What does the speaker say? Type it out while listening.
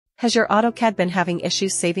Has your AutoCAD been having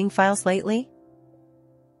issues saving files lately?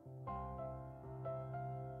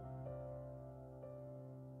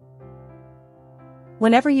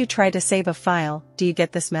 Whenever you try to save a file, do you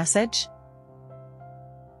get this message?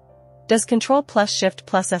 Does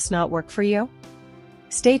Ctrl+Shift+S not work for you?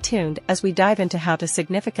 Stay tuned as we dive into how to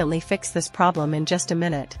significantly fix this problem in just a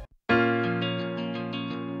minute.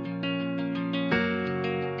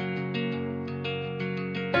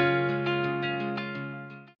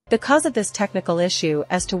 The cause of this technical issue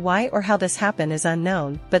as to why or how this happened is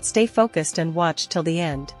unknown, but stay focused and watch till the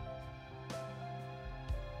end.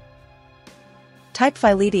 Type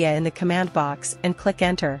FILEDIA in the command box and click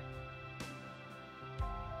Enter.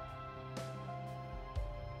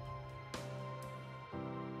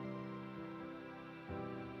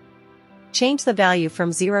 Change the value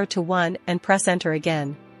from 0 to 1 and press Enter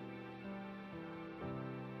again.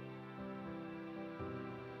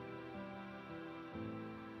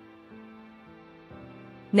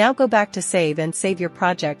 Now go back to save and save your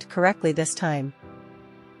project correctly this time.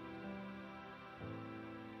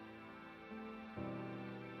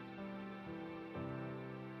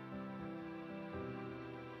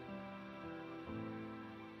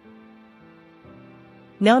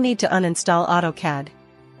 Now need to uninstall AutoCAD.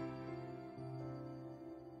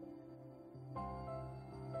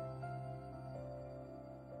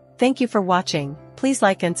 Thank you for watching. Please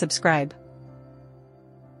like and subscribe.